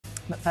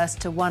But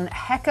first to one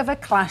heck of a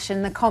clash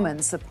in the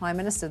Commons. The Prime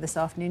Minister this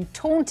afternoon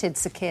taunted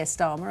Sir Keir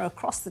Starmer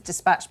across the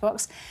dispatch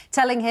box,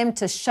 telling him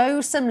to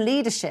show some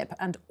leadership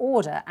and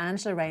order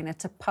Angela Rayner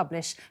to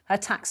publish her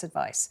tax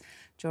advice.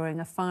 During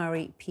a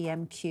fiery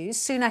PMQ,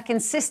 Sunak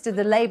insisted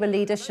the Labour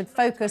leader should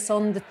focus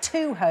on the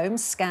two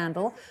homes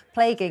scandal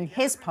plaguing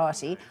his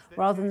party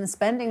rather than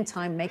spending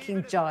time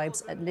making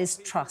jibes at Liz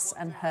Truss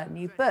and her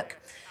new book.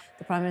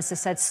 The Prime Minister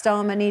said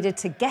Starmer needed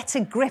to get a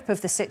grip of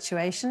the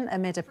situation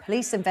amid a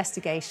police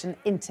investigation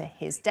into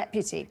his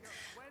deputy.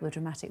 The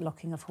dramatic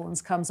locking of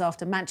horns comes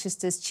after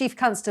Manchester's Chief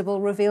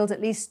Constable revealed at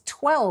least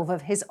 12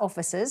 of his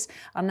officers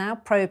are now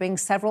probing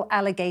several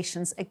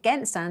allegations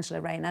against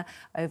Angela Rayner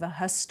over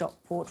her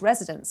Stockport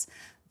residence.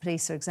 The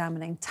police are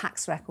examining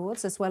tax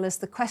records as well as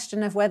the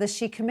question of whether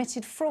she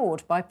committed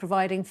fraud by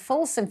providing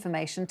false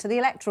information to the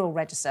electoral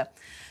register.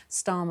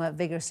 Starmer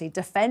vigorously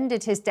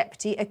defended his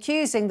deputy,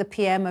 accusing the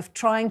PM of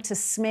trying to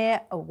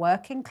smear a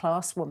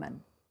working-class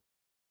woman.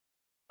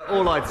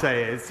 All I'd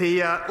say is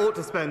he ought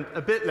to spend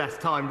a bit less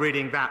time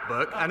reading that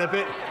book and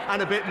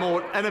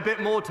a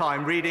bit more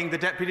time reading the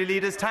deputy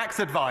leader's tax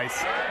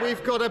advice.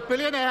 We've got a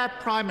billionaire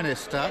prime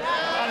minister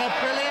and a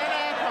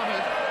billionaire prime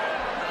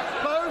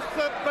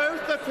minister,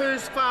 both of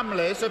whose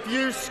families have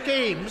used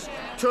schemes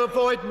to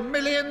avoid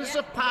millions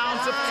of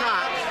pounds of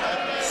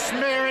tax,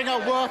 smearing a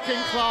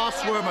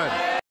working-class woman.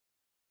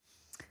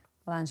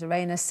 Well, Angela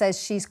Rayner says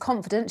she's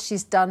confident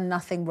she's done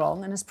nothing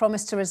wrong and has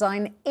promised to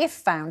resign if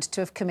found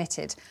to have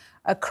committed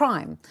a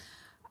crime.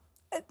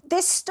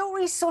 This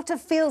story sort of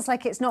feels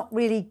like it's not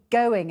really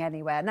going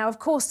anywhere. Now, of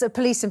course, the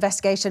police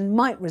investigation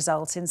might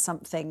result in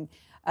something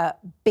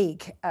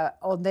big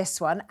on this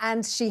one,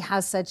 and she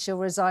has said she'll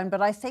resign,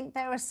 but I think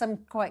there are some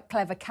quite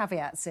clever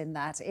caveats in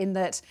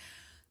that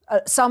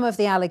some of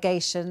the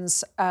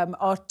allegations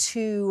are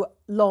too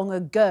long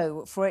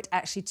ago for it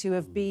actually to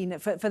have been,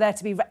 for there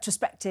to be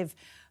retrospective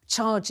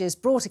charges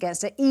brought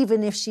against her,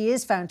 even if she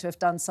is found to have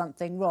done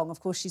something wrong. Of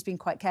course, she's been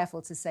quite careful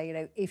to say, you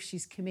know, if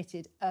she's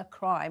committed a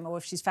crime or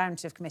if she's found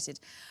to have committed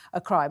a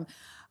crime.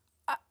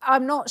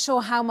 I'm not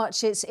sure how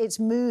much it's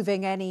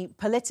moving any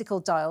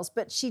political dials,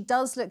 but she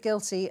does look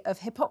guilty of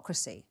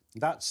hypocrisy.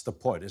 That's the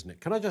point, isn't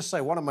it? Can I just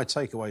say one of my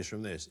takeaways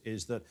from this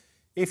is that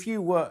if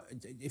you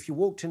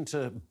walked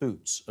into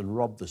Boots and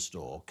robbed the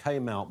store,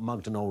 came out,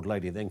 mugged an old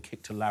lady, then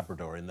kicked a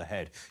Labrador in the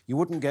head, you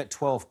wouldn't get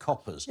 12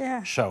 coppers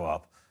show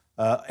up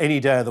any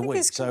day of the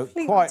week. So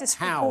quite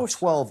how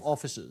 12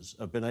 officers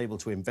have been able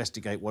to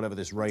investigate whatever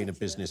this Rayner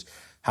business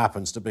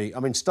happens to be. I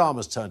mean,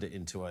 Starmer's turned it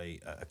into a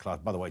class.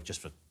 By the way,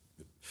 just for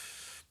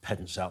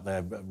pedants out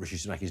there, Rishi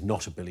Sunak is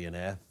not a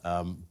billionaire,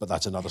 but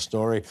that's another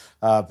story.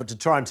 But to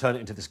try and turn it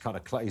into this kind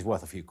of... he's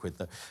worth a few quid,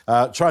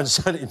 though. Try and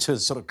turn it into a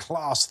sort of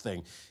class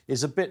thing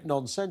is a bit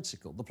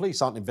nonsensical. The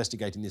police aren't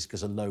investigating this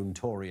because a lone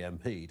Tory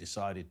MP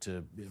decided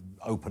to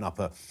open up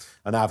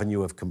an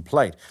avenue of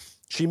complaint.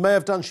 She may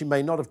have done, she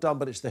may not have done,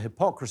 but it's the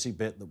hypocrisy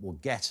bit that will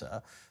get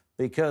her,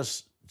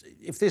 because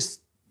if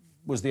this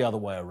was the other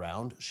way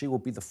around, she will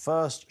be the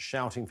first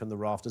shouting from the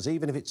rafters,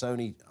 even if it's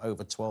only over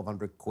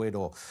 1,200 quid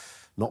or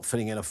not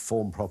filling in a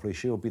form properly.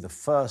 She will be the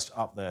first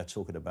up there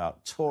talking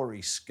about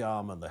Tory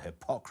scum and the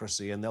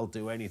hypocrisy, and they'll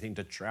do anything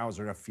to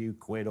trouser a few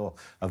quid or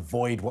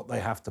avoid what they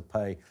have to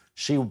pay.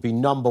 She will be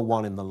number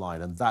one in the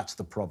line, and that's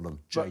the problem,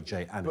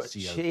 JJ and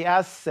CEO. She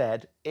has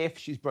said if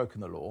she's broken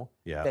the law,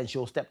 then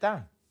she'll step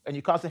down. And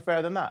you can't say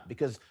fairer than that,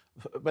 because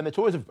when the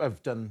Tories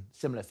have done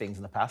similar things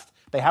in the past,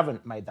 they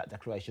haven't made that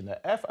declaration that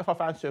if I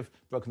found to have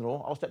broken the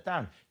law, I'll step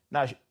down.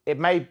 Now, I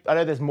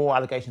know there's more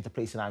allegations the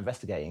police are now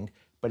investigating,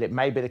 but it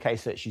may be the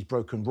case that she's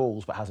broken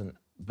rules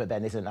but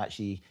then isn't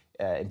actually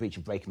in breach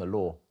of breaking the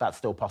law. That's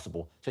still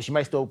possible. So she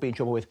may still be in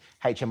trouble with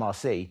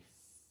HMRC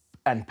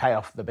and pay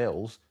off the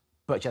bills,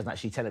 but she hasn't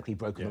actually technically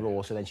broken the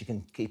law, so then she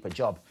can keep her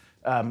job.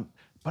 But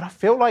I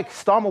feel like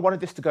Starmer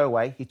wanted this to go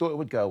away. He thought it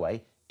would go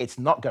away. It's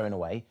not going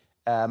away.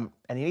 And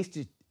he needs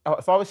to...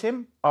 If I was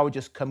him, I would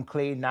just come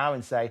clean now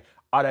and say,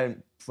 I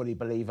don't fully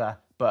believe her,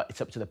 but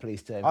it's up to the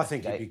police to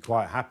investigate. I think he'd be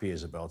quite happy,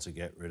 Isabel, to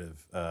get rid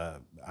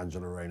of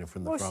Angela Rayner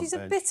from the front bench. Well, she's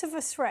a bit of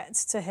a threat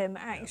to him,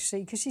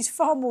 actually, because she's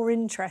far more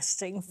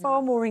interesting,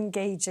 far more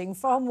engaging,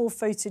 far more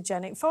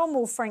photogenic, far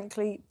more,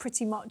 frankly,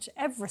 pretty much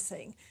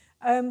everything.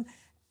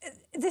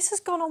 This has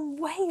gone on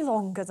way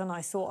longer than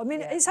I thought. I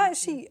mean, it's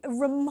actually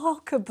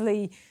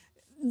remarkably...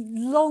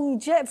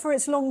 for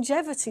its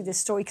longevity, this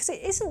story, because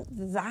it isn't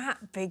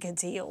that big a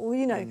deal,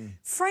 you know.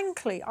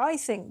 Frankly, I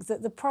think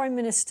that the Prime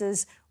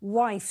Minister's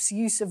wife's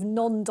use of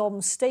non-dom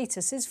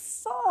status is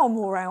far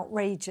more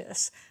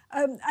outrageous,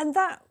 and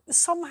that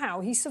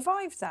somehow he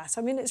survived that.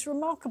 I mean, it's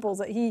remarkable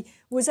that he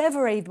was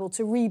ever able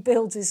to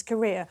rebuild his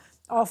career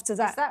after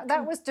that.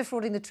 That was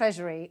defrauding the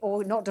Treasury,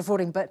 or not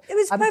defrauding, but it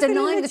was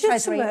denying the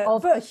Treasury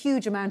of a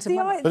huge amount of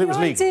money. But it was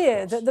legal,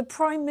 idea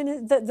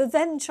that the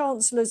then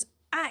Chancellor's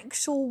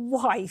actual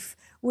wife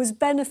was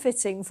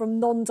benefiting from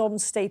non-dom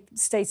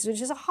status,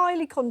 which is a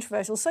highly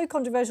controversial, so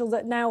controversial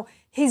that now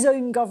his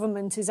own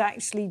government is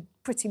actually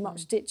pretty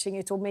much ditching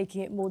it or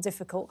making it more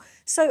difficult.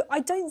 So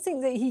I don't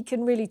think that he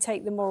can really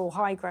take the moral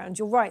high ground.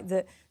 You're right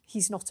that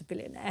He's not a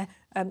billionaire.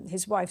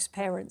 His wife's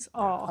parents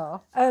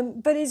are.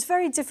 But it's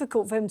very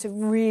difficult for him to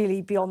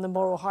really be on the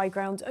moral high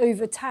ground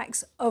over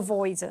tax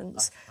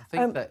avoidance. I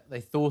think that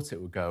they thought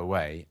it would go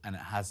away and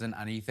it hasn't.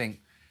 And you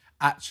think,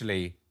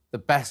 actually, the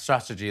best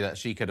strategy that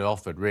she could have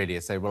offered really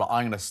is say, well,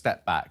 I'm going to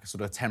step back,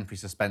 sort of a temporary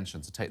suspension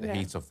to take the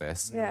heat off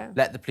this,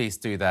 let the police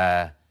do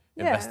their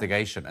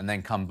investigation and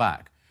then come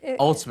back.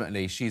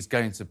 Ultimately, she's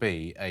going to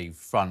be a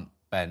front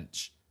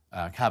bench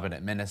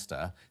cabinet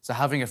minister. So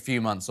having a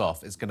few months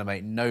off is going to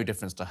make no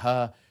difference to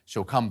her.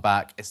 She'll come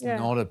back. It's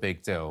not a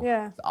big deal.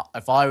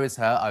 If I was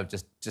her, I would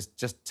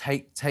just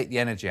take the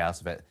energy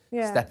out of it,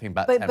 stepping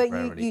back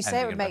temporarily. But you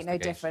say it would make no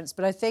difference,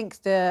 but I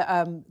think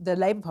the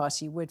Labour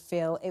Party would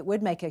feel it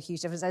would make a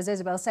huge difference. As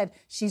Isabel said,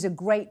 she's a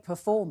great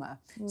performer.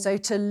 So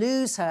to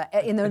lose her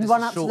in the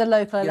run-up to the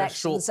local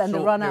elections and the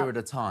run-up... period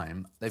of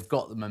time, they've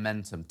got the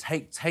momentum.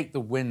 Take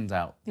the wind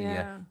out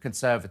the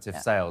Conservative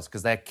sails,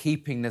 because they're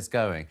keeping this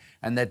going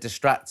and they're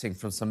distracting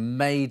from some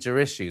major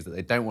issues that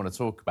they don't want to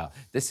talk about.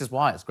 This is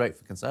why it's great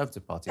for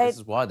Conservative Party. This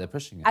is why they're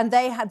pushing it. And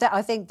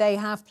I think they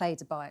have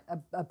played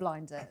a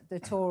blinder, the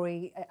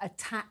Tory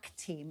attack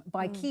team,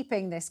 by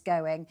keeping this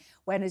going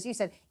when, as you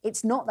said,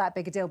 it's not that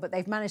big a deal, but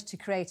they've managed to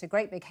create a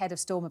great big head of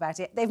storm about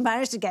it. They've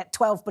managed to get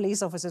 12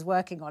 police officers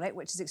working on it,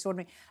 which is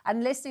extraordinary.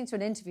 And listening to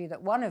an interview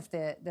that one of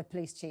the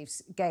police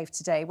chiefs gave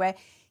today, where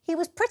he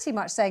was pretty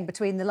much saying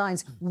between the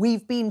lines,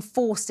 we've been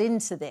forced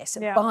into this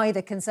by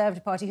the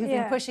Conservative Party, who've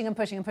been pushing and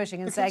pushing and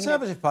pushing and the saying... The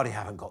Conservative Party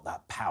haven't got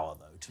that power,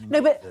 though, to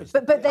No, but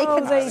they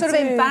can sort of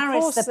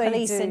embarrass the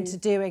police into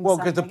doing something. Well,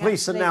 because the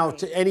police are now...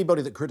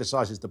 Anybody that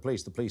criticises the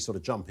police sort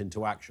of jump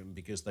into action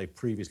because they've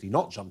previously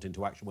not jumped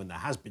into action when there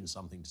has been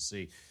something to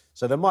see.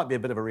 So there might be a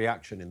bit of a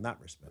reaction in that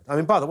respect. I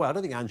mean, by the way, I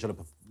don't think Angela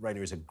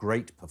Rayner is a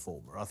great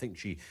performer. I think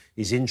she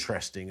is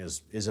interesting,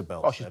 as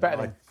Isabel said. She's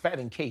better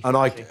than Keith. And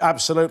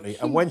absolutely.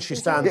 And when she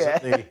stands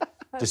at the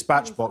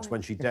dispatch box,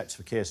 when she debts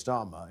for Keir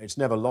Starmer, it's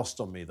never lost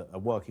on me that a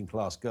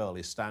working-class girl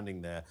is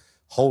standing there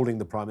holding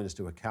the Prime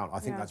Minister to account. I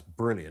think that's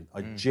brilliant.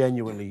 I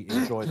genuinely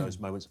enjoy those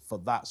moments for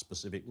that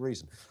specific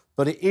reason.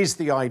 But it is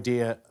the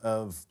idea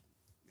of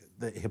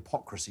the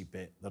hypocrisy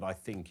bit that I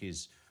think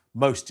is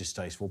most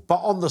distasteful.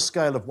 But on the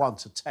scale of 1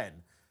 to 10,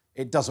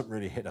 it doesn't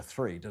really hit a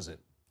 3, does it?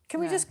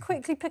 Can we just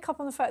quickly pick up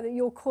on the fact that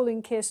you're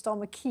calling Keir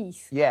Starmer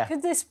Keith? Yeah.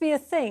 Could this be a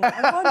thing?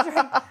 I'm wondering,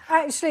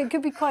 actually, it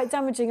could be quite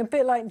damaging, a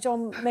bit like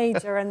John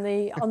Major and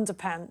the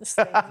underpants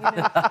thing.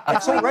 You know?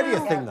 It's already a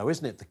thing, though,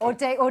 isn't it?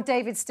 Or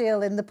David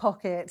Steele in the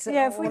pocket.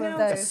 Yeah, if we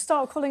now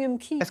start calling him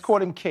Keith. Let's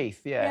call him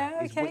Keith, yeah.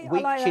 Yeah, OK,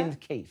 Weak-chinned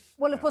Keith.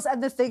 Well, of course,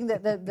 and the thing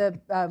that the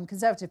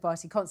Conservative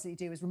Party constantly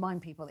do is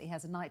remind people that he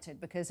has a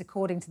knighthood, because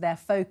according to their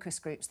focus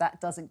groups,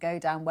 that doesn't go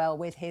down well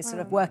with his sort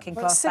of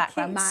working-class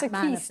background,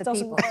 man of the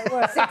people.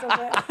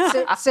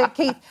 So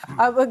Keith,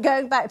 we're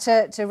going back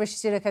to Rishi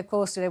Sunak, of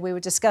course. We were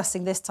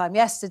discussing this time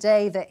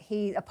yesterday that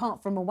he,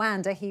 apart from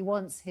Rwanda, he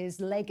wants his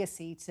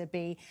legacy to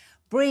be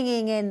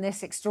bringing in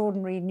this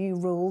extraordinary new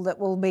rule that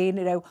will mean,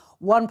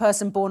 one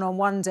person born on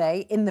one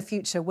day in the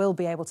future will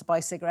be able to buy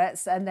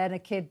cigarettes, and then a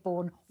kid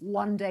born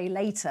one day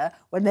later,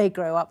 when they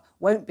grow up,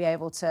 won't be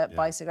able to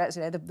buy cigarettes.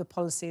 The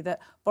policy that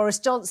Boris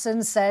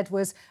Johnson said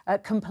was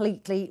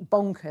completely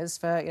bonkers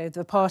for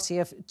the party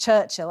of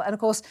Churchill. And of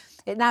course,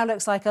 it now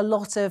looks like a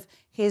lot of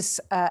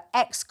his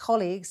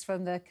ex-colleagues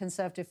from the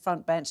Conservative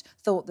front bench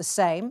thought the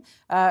same.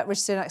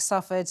 Rishi Sunak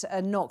suffered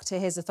a knock to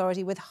his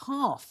authority with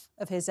half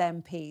of his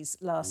MPs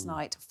last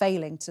night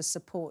failing to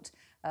support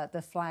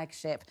the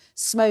flagship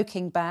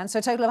smoking ban. So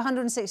a total of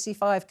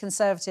 165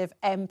 Conservative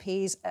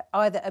MPs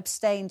either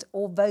abstained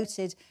or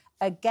voted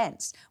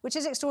against, which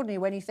is extraordinary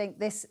when you think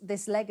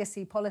this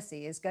legacy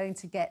policy is going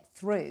to get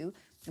through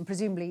and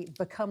presumably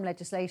become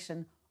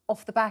legislation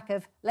off the back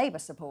of Labour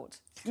support,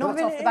 not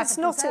off the back of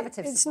Conservative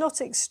support. It's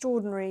not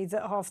extraordinary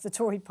that half the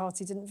Tory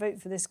party didn't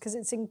vote for this, because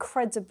it's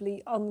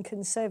incredibly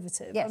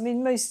unconservative. Yes. I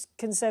mean, most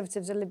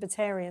Conservatives are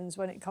libertarians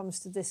when it comes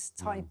to this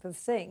type of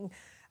thing.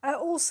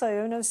 Also,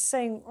 and I was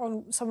saying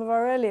on some of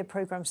our earlier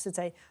programmes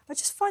today, I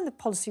just find the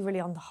policy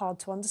really hard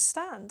to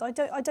understand. I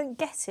don't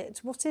get it.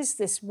 What is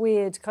this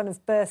weird kind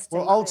of birthday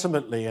Well,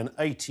 ultimately, an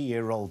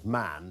 80-year-old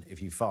man,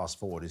 if you fast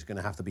forward, is going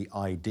to have to be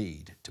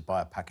ID'd to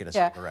buy a packet of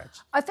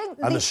cigarettes. I think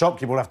and the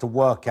shopkeeper will have to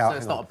work out... So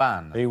it's not a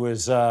ban? He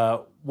was...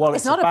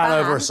 it's not a ban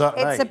over a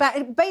certain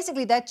age.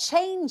 Basically, they're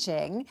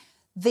changing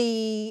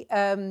the...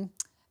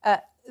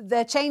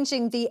 they're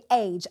changing the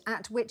age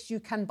at which you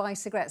can buy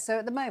cigarettes. So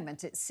at the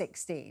moment, it's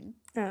 16.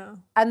 Yeah.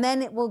 And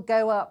then it will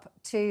go up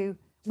to...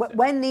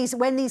 When these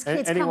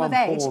kids come of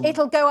age,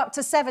 it'll go up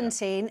to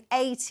 17,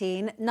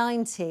 18,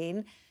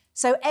 19.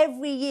 So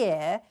every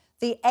year,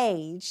 the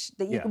age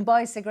that you can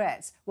buy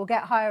cigarettes will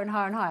get higher and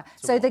higher and higher.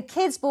 So the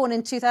kids born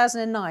in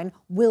 2009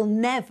 will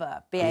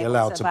never be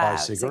able to buy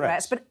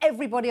cigarettes, but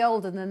everybody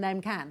older than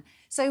them can.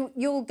 So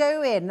you'll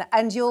go in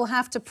and you'll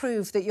have to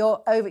prove that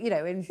you're over,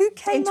 in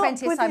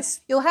 20th time.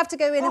 You'll have to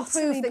go in and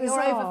prove that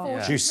you're over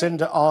 40.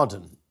 Jacinda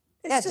Ardern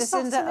It's just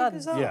utterly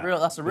bizarre. Yeah.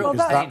 That's a real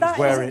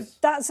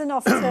That's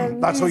enough to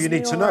That's all you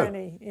need to know.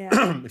 already.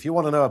 Yeah. If you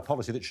want to know a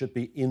policy that should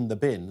be in the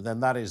bin, then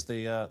that is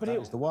the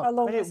one.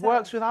 But it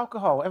works with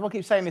alcohol. Everyone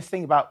keeps saying this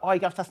thing about, oh, you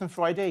have to test them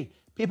for ID.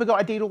 People got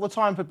ID'd all the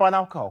time for buying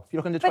alcohol. If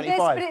you're looking to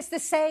 25. But it's the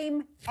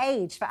same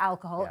age for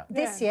alcohol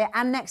this year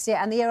and next year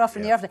and the year after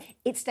and the year after.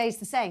 It stays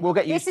the same. We'll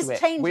get used to it.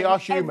 Changing we are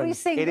every human.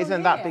 single It isn't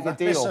year. that big a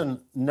deal.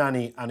 Listen,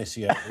 Nanny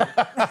Anicia,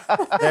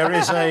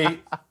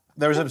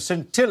 there is a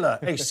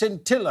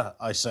scintilla,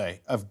 I say,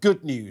 of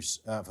good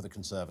news for the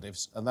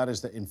Conservatives, and that is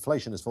that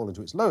inflation has fallen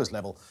to its lowest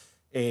level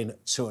in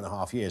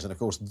 2.5 years. And, of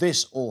course,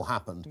 this all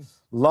happened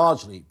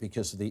largely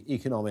because of the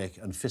economic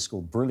and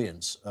fiscal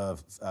brilliance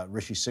of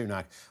Rishi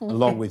Sunak,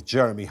 along with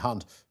Jeremy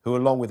Hunt, who,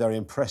 along with their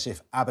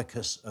impressive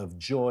abacus of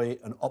joy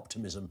and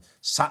optimism,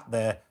 sat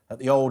there at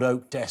the old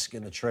oak desk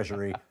in the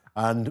Treasury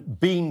and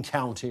bean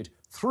counted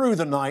through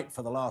the night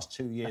for the last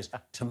 2 years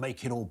to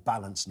make it all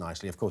balance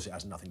nicely. Of course, it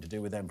has nothing to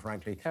do with them,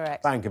 frankly.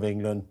 Correct. Bank of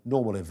England,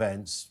 normal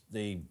events,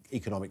 the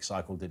economic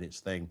cycle did its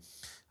thing.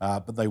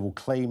 But they will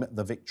claim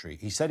the victory.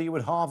 He said he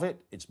would halve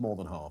it. It's more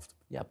than halved.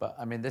 Yeah, but,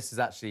 I mean, this is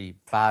actually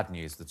bad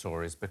news for the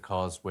Tories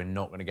because we're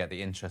not going to get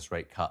the interest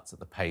rate cuts at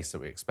the pace that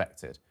we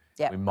expected.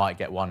 Yep. We might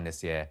get one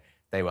this year.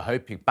 They were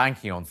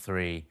banking on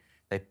 3.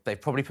 They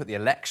probably put the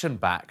election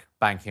back,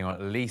 banking on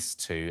at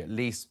least 2, at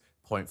least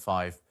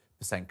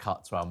 0.5%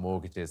 cut to our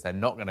mortgages. They're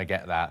not going to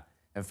get that.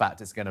 In fact,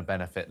 it's going to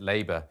benefit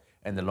Labour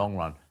in the long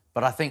run.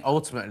 But I think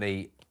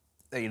ultimately,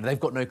 they've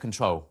got no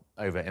control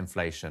over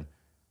inflation.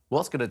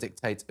 What's going to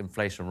dictate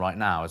inflation right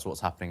now is what's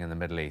happening in the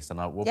Middle East.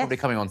 And we'll probably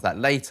coming on to that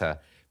later,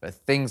 but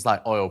things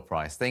like oil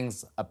price,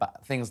 things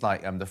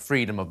like the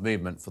freedom of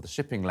movement for the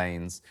shipping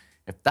lanes,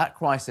 if that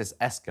crisis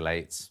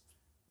escalates,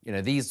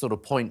 these sort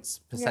of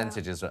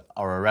percentages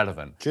are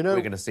irrelevant. We're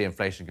going to see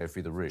inflation go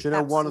through the roof. Do you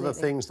know one of the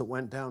things that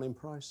went down in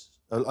price?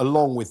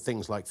 Along with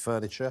things like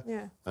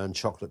furniture and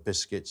chocolate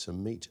biscuits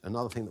and meat,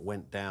 another thing that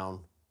went down,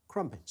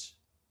 crumpets.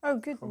 Oh,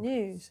 good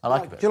news. I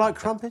like it. Do you like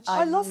crumpets?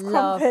 I love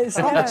crumpets.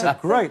 Crumpets are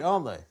great,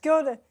 aren't they?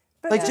 God,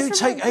 but they do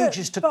take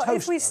ages to toast. But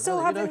if we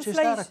still have notice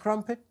inflation, that, a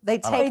crumpet? They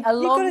take a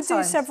long time. You've got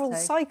to do several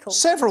cycles.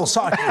 Several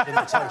cycles in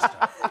the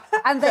toaster.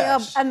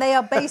 And they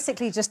are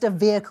basically just a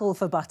vehicle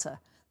for butter.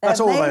 That's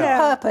all they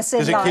are. Purpose in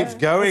life because it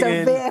keeps going is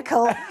a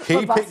vehicle.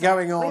 Keep it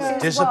going on. It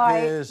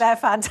disappears. They're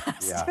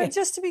fantastic. Yeah. But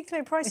just to be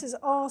clear, prices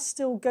are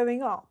still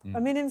going up.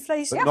 I mean,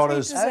 inflation... But not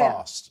as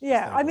fast.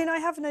 Yeah, I mean, I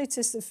have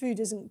noticed that food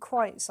isn't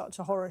quite such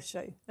a horror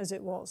show as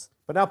it was.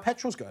 But now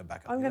petrol's going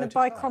back up. I'm going to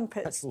buy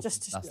crumpets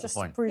just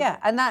to prove Yeah,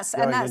 and that's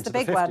the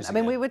big one. I mean,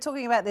 again. We were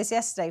talking about this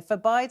yesterday. For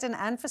Biden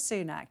and for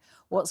Sunak,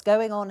 what's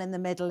going on in the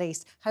Middle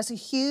East has a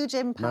huge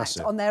impact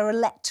on their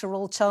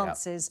electoral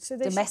chances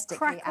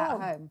domestically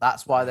at home.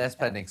 That's why they're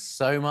spending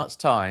so much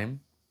time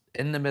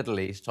in the Middle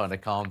East trying to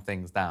calm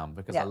things down,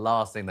 because the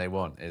last thing they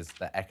want is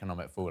the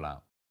economic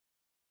fallout.